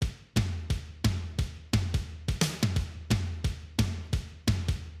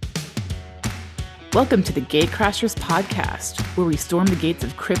Welcome to the Gatecrashers podcast, where we storm the gates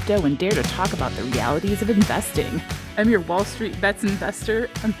of crypto and dare to talk about the realities of investing. I'm your Wall Street Bets investor,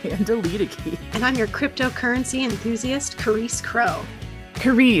 Amanda Luedeke. And I'm your cryptocurrency enthusiast, Charis Crowe.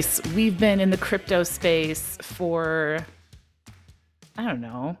 Charis, we've been in the crypto space for, I don't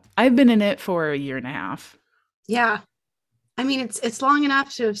know, I've been in it for a year and a half. Yeah. I mean, it's long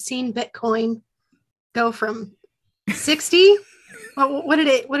enough to have seen Bitcoin go from 60. What did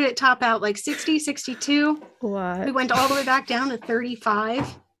it top out? Like 60, 62? What? We went all the way back down to 35.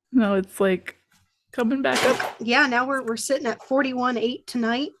 No, it's like coming back up. Yeah, now we're sitting at 41.8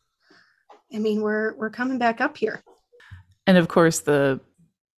 tonight. I mean, we're coming back up here. And of course, the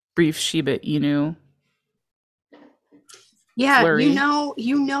brief Shiba Inu. Yeah, flurry.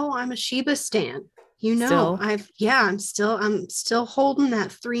 you know, I'm a Shiba stan. You know, Still? I'm still holding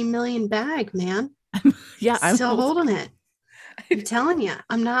that 3 million bag, man. Yeah, I'm still holding it. I'm telling you,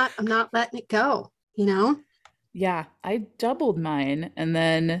 I'm not letting it go, you know? Yeah, I doubled mine and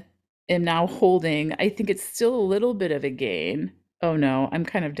then am now holding. I think it's still a little bit of a gain. Oh no, I'm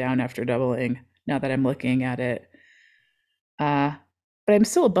kind of down after doubling now that I'm looking at it. But I'm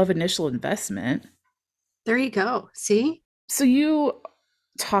still above initial investment. There you go. See? So you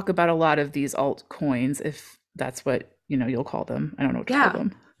talk about a lot of these altcoins, if that's what, you'll call them. I don't know what to call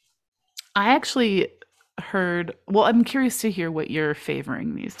them. I actually heard, well, I'm curious to hear what you're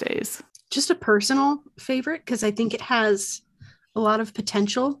favoring these days. Just a personal favorite, because I think it has a lot of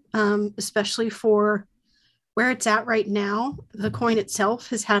potential, especially for where it's at right now. The coin itself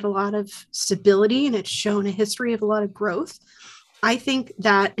has had a lot of stability and it's shown a history of a lot of growth. I think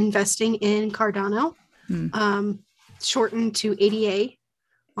that investing in Cardano, shortened to ADA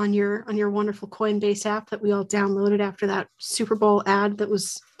on your wonderful Coinbase app that we all downloaded after that Super Bowl ad that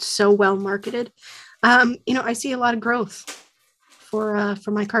was so well marketed. I see a lot of growth for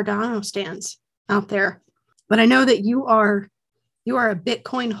my Cardano stands out there, but I know that you are a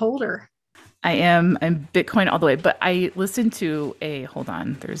Bitcoin holder. I am. I'm Bitcoin all the way, but I listened to hold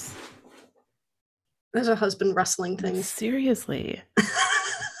on. There's a husband rustling things. Seriously.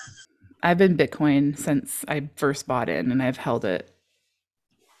 I've been Bitcoin since I first bought in and I've held it,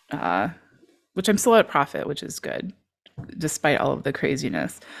 which I'm still at profit, which is good despite all of the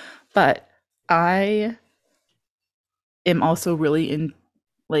craziness. But I am also really in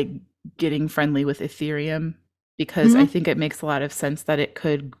getting friendly with Ethereum because I think it makes a lot of sense that it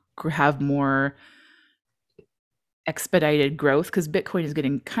could have more expedited growth because Bitcoin is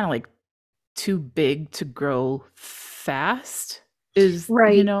getting kind of too big to grow fast is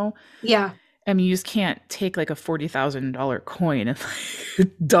right. Yeah. I mean, you just can't take a $40,000 coin and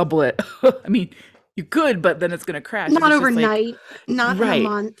double it. I mean, you could, but then it's going to crash. Not overnight, not in a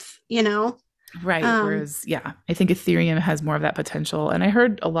month, Right. Whereas, I think Ethereum has more of that potential. And I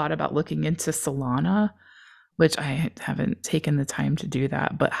heard a lot about looking into Solana, which I haven't taken the time to do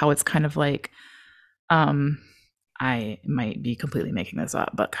that, but how it's kind of I might be completely making this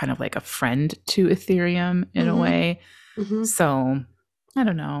up, but kind of like a friend to Ethereum in a way. Mm-hmm. So I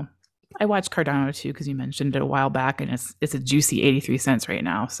don't know. I watched Cardano too, because you mentioned it a while back and it's a juicy 83 cents right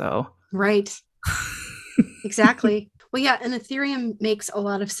now. So right. Exactly. Well, yeah, and Ethereum makes a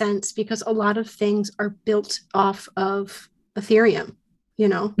lot of sense because a lot of things are built off of Ethereum.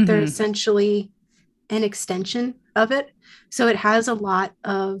 They're essentially an extension of it. So it has a lot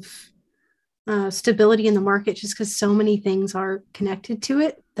of stability in the market just because so many things are connected to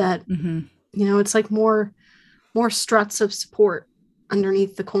it that, it's like more struts of support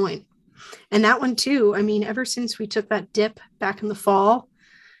underneath the coin. And that one too, I mean, ever since we took that dip back in the fall,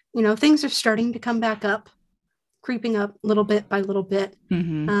 things are starting to come back up. Creeping up little bit by little bit.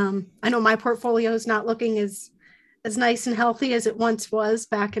 I know my portfolio is not looking as nice and healthy as it once was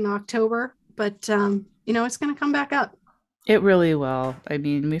back in October, but it's going to come back up. It really will. I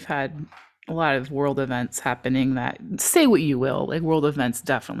mean, we've had a lot of world events happening that, say what you will, world events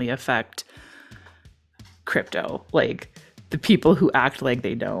definitely affect crypto. The people who act like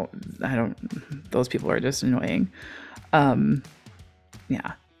they don't, those people are just annoying.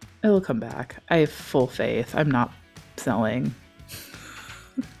 Yeah. It'll come back. I have full faith. I'm not selling.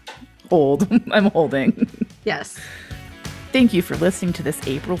 I'm holding. Yes. Thank you for listening to this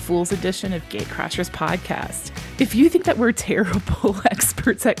April Fool's edition of Gatecrashers podcast. If you think that we're terrible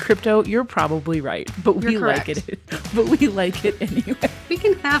experts at crypto, you're probably right. But we like it. But we like it anyway. We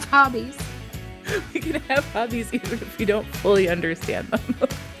can have hobbies. We can have hobbies even if we don't fully understand them.